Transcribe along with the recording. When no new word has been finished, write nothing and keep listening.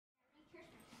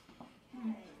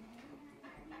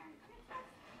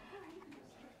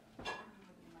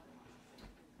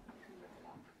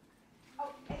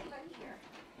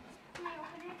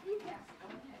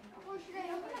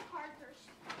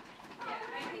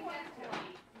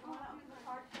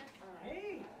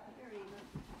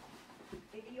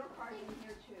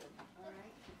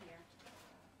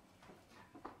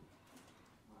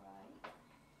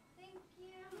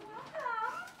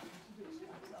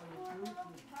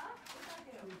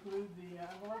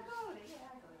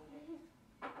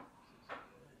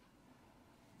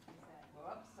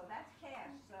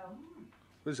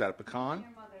What is that, a pecan?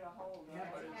 Yeah,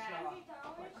 but it's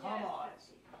like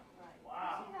caramelized.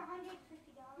 Wow.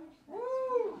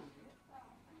 Woo!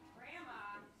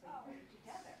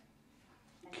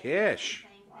 Cash.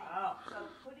 Wow. So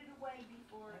put it away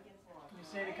before it gets lost. You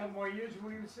say in a couple more years, you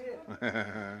won't even see it. Well,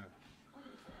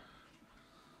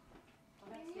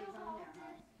 that stays on there,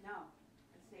 huh? No,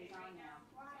 it stays on now.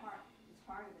 It's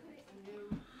part of it. It's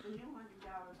the new $100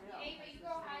 bill. Ava, you go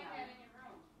hide that in your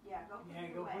room. Yeah, go put Yeah,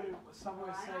 it go away. put it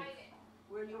somewhere Right. safe.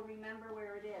 Where you'll remember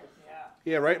where it is. Yeah.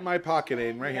 Yeah, right in my pocket,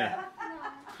 Aiden, right here.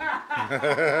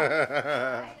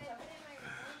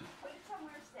 Put it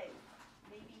somewhere safe.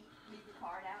 Maybe leave the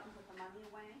card out and put the money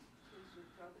away. Please would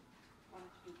throw the one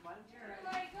to do one.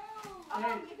 Let it go. Oh,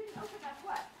 Hey. you didn't open that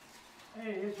what?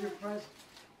 Hey, here's your present.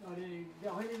 Oh, he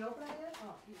didn't open it yet?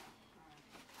 Oh.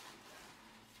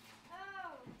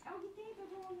 Oh, he gave the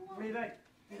wrong one. What do you think?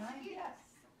 Did I? Yes.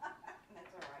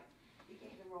 That's all right. He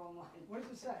gave the wrong one. What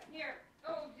does it say? Here.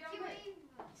 Oh, don't wait.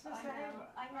 It says Ava.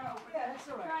 I know. Yeah, that's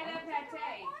all Try right. that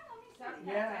pate. Stuck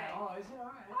Yeah, pate. oh, is it all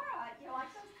right? All right. You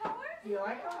like those colors? You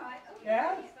like All them? right. Okay.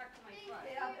 Yeah? Stuck to my foot.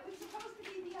 Yeah, it was supposed to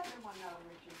be the other one though,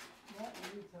 Richard. What?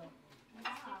 You tell me.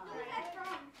 Ah.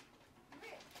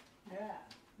 Yeah,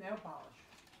 nail polish.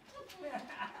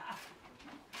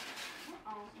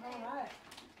 Oh, All right.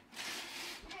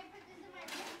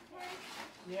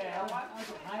 Yeah, I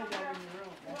can hide that in your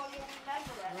room. well, you'll remember That's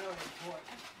it. really important.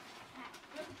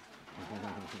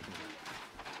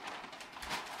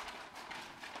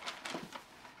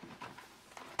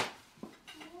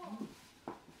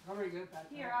 Very good,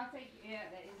 Patrick. Here, I'll take. Yeah,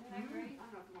 that isn't that great? I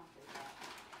don't know if you want to say that.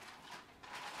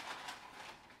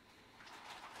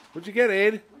 What'd you get,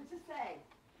 Aid? What does it say?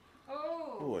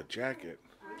 Oh, Oh, a jacket.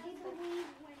 I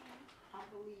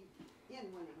believe in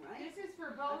winning, right? this is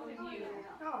for both of you.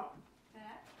 Oh,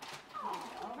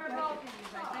 For both of you.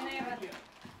 Like, then I have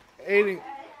a. Aiden,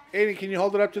 Aiden, can you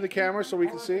hold it up to the camera so we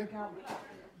can see it?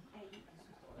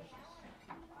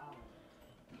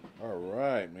 All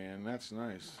right, man, that's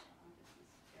nice.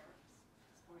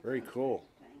 Very cool.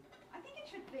 I think it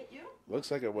should fit you.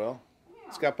 Looks like it will. Yeah.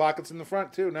 It's got pockets in the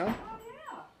front too, no? Oh,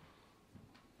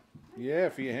 yeah. Yeah,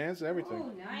 for your hands and everything.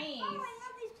 Oh, nice.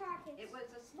 It was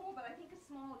a small, but I think it's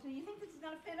small. Do you think this is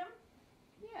going to fit him?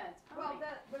 Yeah, it's Well,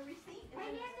 perfect. the receipt is in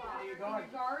the there spot. you In go. your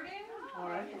garden? All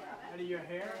right. Out of your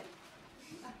hair.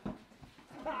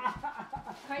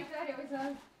 I thought it was a.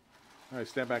 All right,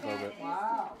 stand back a little bit.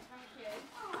 Wow.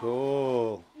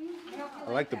 Cool.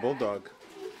 I like the bulldog.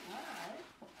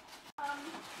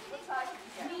 What size did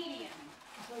you get? Medium.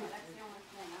 That's the only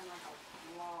thing. I like a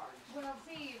large. Well,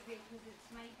 see, because it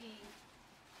might be.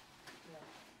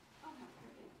 Oh, my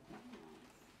goodness.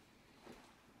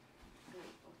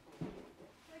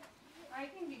 I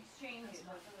think you exchange it.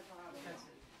 That's the problem. That's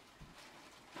it.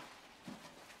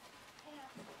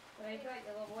 But I thought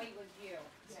the white was you.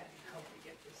 Yeah, help me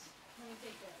get this. Let me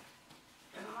take that.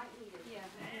 You might need it. Yeah.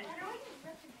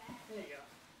 There you go.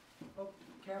 Oh,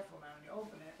 careful now when you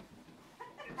open it.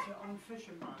 It's your own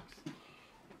fishing marks.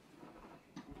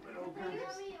 Little goodies.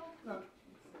 Look,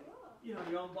 you know,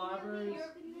 the old barbers.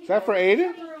 Is that for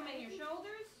Aiden? The room in your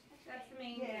shoulders. That's the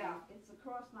main Yeah, thing. it's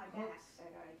across my back Hooks.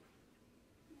 that I.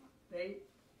 Bait.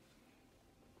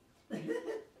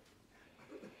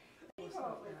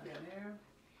 Oh, Down there.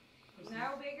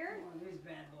 Now bigger? Oh, these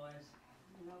bad boys.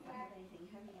 I don't know if I have anything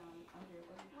heavy on under it.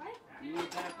 What? You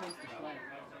need that place to play.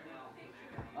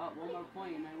 Oh, one more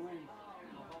point and I win.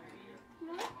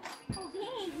 No. Oh,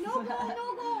 dang. No goal, no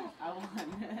goal. I won.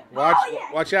 Watch, Oh,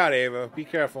 yeah. watch out, Ava. Be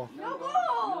careful. No No goal.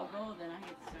 goal, then I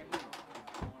get the second.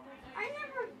 I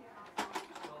never.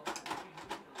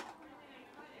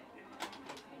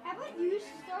 How about you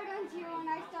start on 0 and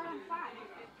I start on 5?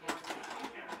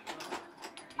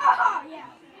 Oh, yeah.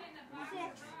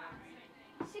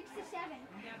 6 to 7.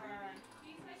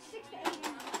 6 to 8.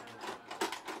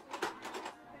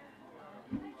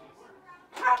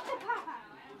 Come to Papa.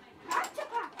 Come to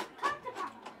Papa. Come to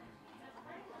Papa.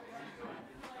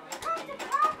 Come to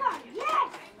Papa. Yes.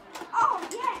 Oh,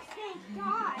 yes. Thank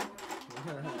God.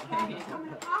 Thank God you're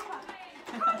coming to Papa.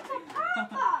 Come to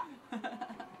Papa.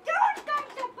 Don't come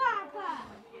to Papa.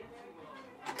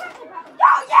 Come to Papa.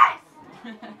 Oh, yes.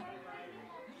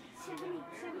 70.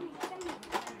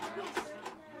 Yes.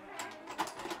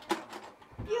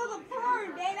 Feel the burn,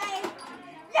 baby.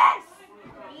 Yes.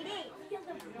 88. Feel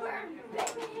the burn,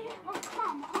 baby. Oh,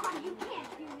 come on. You can't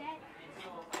do that.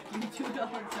 You $2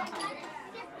 time.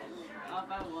 Off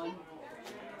I won.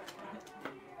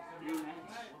 Rematch.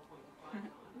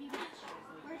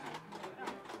 Where's it?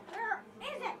 Where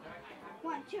is it?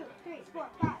 1, 2, 3, 4,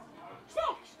 5, 6.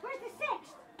 Where's the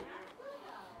 6th?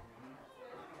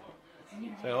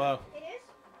 Say hello. It is?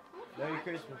 Merry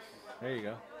Christmas. There you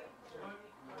go.